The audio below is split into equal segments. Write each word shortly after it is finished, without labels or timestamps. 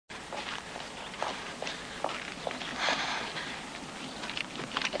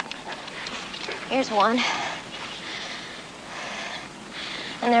Here's one.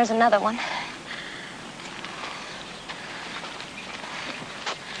 And there's another one.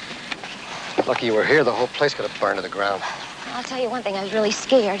 Lucky you were here. The whole place could have burned to the ground. I'll tell you one thing, I was really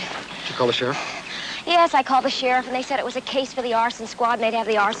scared. Did you call the sheriff? Yes, I called the sheriff, and they said it was a case for the arson squad, and they'd have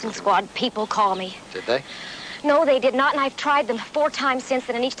the arson squad people call me. Did they? No, they did not, and I've tried them 4 times since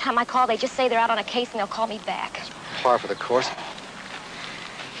then, and each time I call, they just say they're out on a case, and they'll call me back. Par for the course.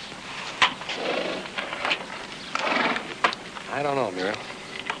 I don't know, Muriel.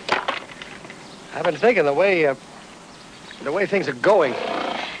 I've been thinking the way things are going.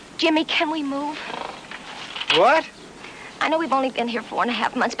 Jimmy, can we move? What? I know we've only been here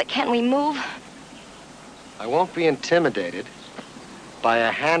 4.5 months, but can we move? I won't be intimidated by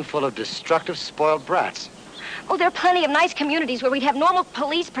a handful of destructive, spoiled brats. Oh, there are plenty of nice communities where we'd have normal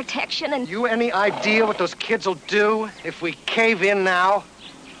police protection and... You any idea what those kids will do if we cave in now?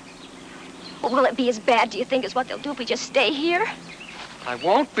 Well, will it be as bad, do you think, as what they'll do if we just stay here? I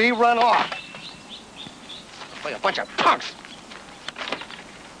won't be run off by a bunch of punks.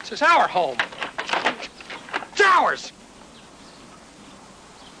 This is our home. It's ours.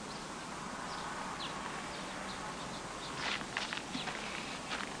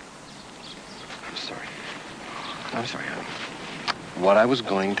 I'm sorry, honey. What I was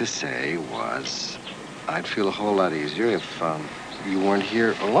going to say was I'd feel a whole lot easier if you weren't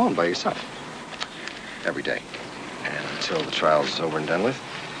here alone by yourself every day. And until the trial's over and done with,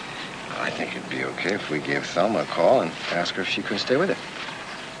 I think it'd be okay if we gave Thelma a call and asked her if she could stay with it.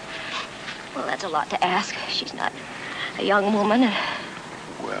 Well, that's a lot to ask. She's not a young woman.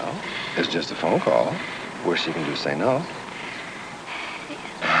 Well, it's just a phone call. Worst she can do is say no.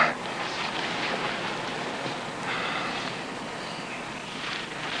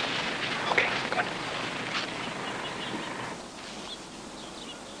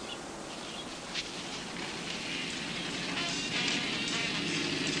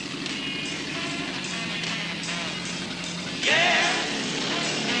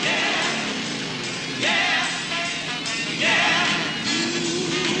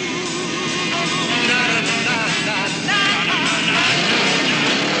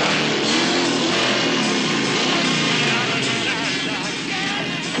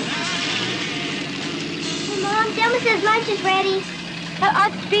 Lunch is ready.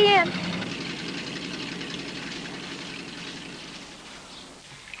 I'll be in.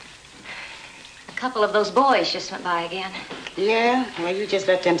 A couple of those boys just went by again. Yeah? Well, you just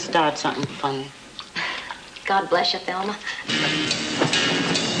let them start something funny. God bless you, Thelma.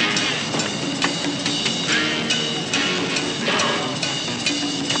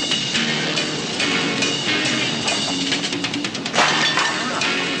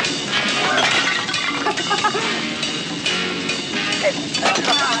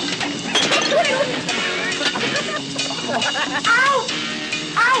 Ow!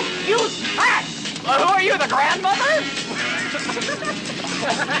 Ow! You fat! Who are you, the grandmother?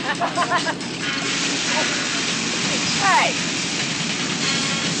 Hey!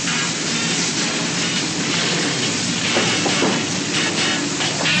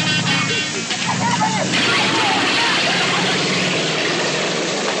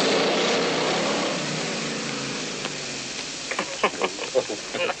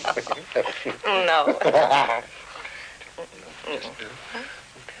 No. Okay.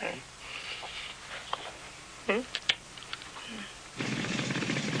 Hmm?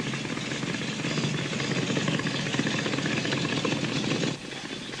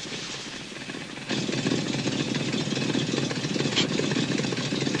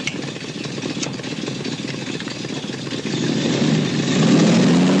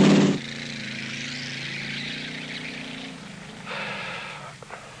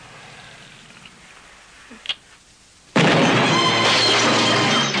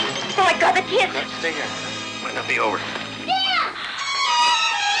 Stay here. Might not be over. Yeah!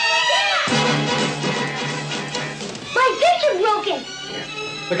 My picture broken. Here.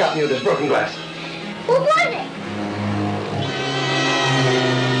 Look out, Mew. There's broken glass. Who was it?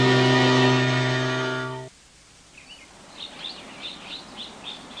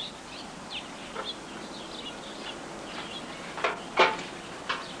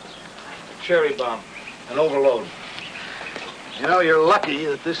 Cherry bomb. An overload. You know, you're lucky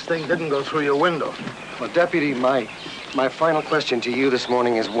that this thing didn't go through your window. Well, Deputy, my final question to you this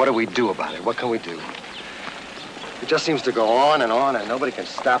morning is what do we do about it? What can we do? It just seems to go on, and nobody can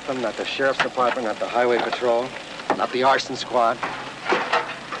stop them. Not the sheriff's department, not the highway patrol, not the arson squad.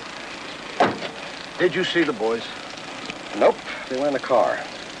 Did you see the boys? Nope. They were in the car.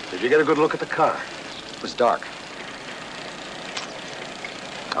 Did you get a good look at the car? It was dark.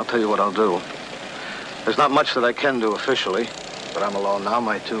 I'll tell you what I'll do. There's not much that I can do officially, but I'm alone now.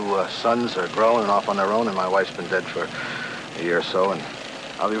 My two sons are grown and off on their own, and my wife's been dead for a year or so, and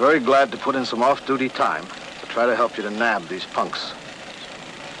I'll be very glad to put in some off-duty time to try to help you to nab these punks.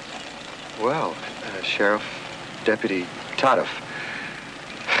 Well, Sheriff, Deputy Taddeff,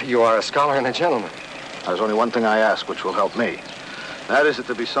 you are a scholar and a gentleman. There's only one thing I ask which will help me. That is that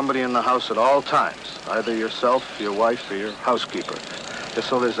there be somebody in the house at all times, either yourself, your wife, or your housekeeper. Just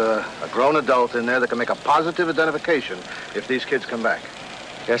so there's a grown adult in there that can make a positive identification if these kids come back.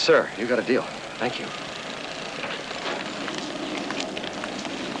 Yes, sir. You got a deal. Thank you.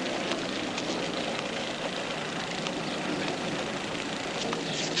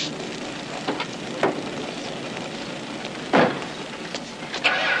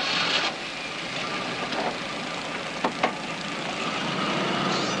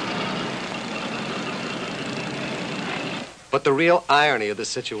 But the real irony of this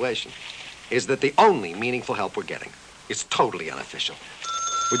situation is that the only meaningful help we're getting is totally unofficial.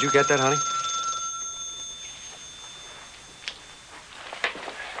 Would you get that, honey?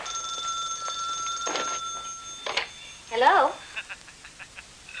 Hello?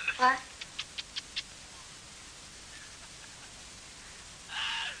 What?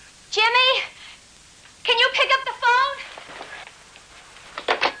 Jimmy? Can you pick up the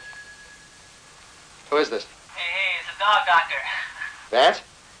phone? Who is this? Hey, it's the dog doctor. That?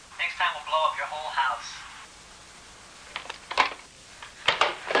 Next time we'll blow up your whole house.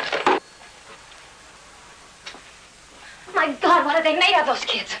 My God, what are they made of, those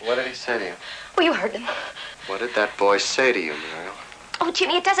kids? What did he say to you? Well, you heard them. What did that boy say to you, Muriel? Oh,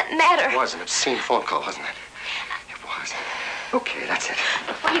 Jimmy, it doesn't matter. It was an obscene phone call, wasn't it? It was. Okay, that's it.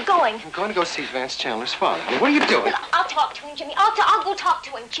 Where are you going? I'm going to go see Vance Chandler's father. I mean, what are you doing? I'll talk to him, Jimmy. I'll go talk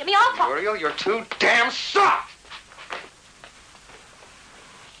to him, Jimmy. I'll talk. Muriel, you're too damn soft!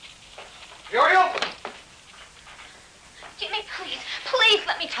 Muriel! Jimmy, please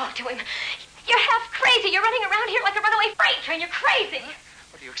let me talk to him. You're half crazy. You're running around here like a runaway freight train. You're crazy.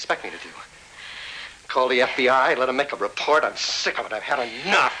 What do you expect me to do? Call the FBI, let them make a report? I'm sick of it. I've had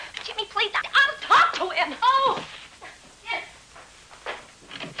enough. Jimmy, please, I'll talk to him. Oh! Yes.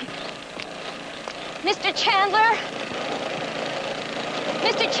 Mr. Chandler?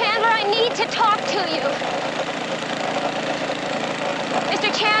 Mr. Chandler, I need to talk to you.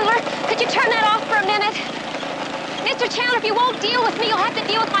 Mr. Chandler, could you turn that off for a minute? Mr. Chandler, if you won't deal with me, you'll have to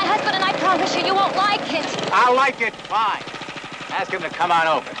deal with my husband, and I promise you won't like it. I'll like it fine. Ask him to come on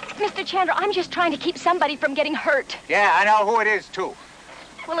over. Mr. Chandler, I'm just trying to keep somebody from getting hurt. Yeah, I know who it is, too.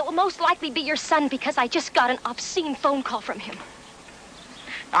 Well, it will most likely be your son because I just got an obscene phone call from him.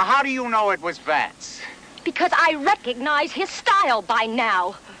 Now, how do you know it was Vance? Because I recognize his style by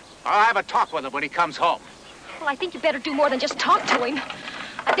now. I'll have a talk with him when he comes home. Well, I think you better do more than just talk to him.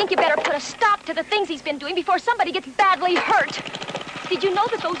 I think you better put a stop to the things he's been doing before somebody gets badly hurt. Did you know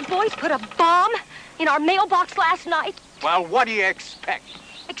that those boys put a bomb in our mailbox last night? Well, what do you expect?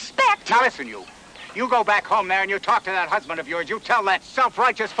 Expect? Now, listen, you. You go back home there and you talk to that husband of yours. You tell that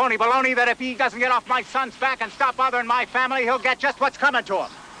self-righteous phony baloney that if he doesn't get off my son's back and stop bothering my family, he'll get just what's coming to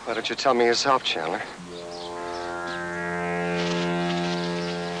him. Why don't you tell me yourself, Chandler?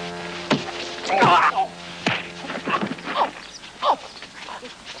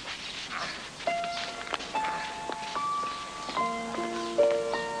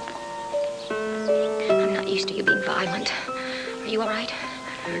 I'm not used to you being violent. Are you all right?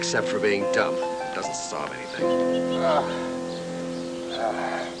 Except for being dumb. Doesn't solve anything.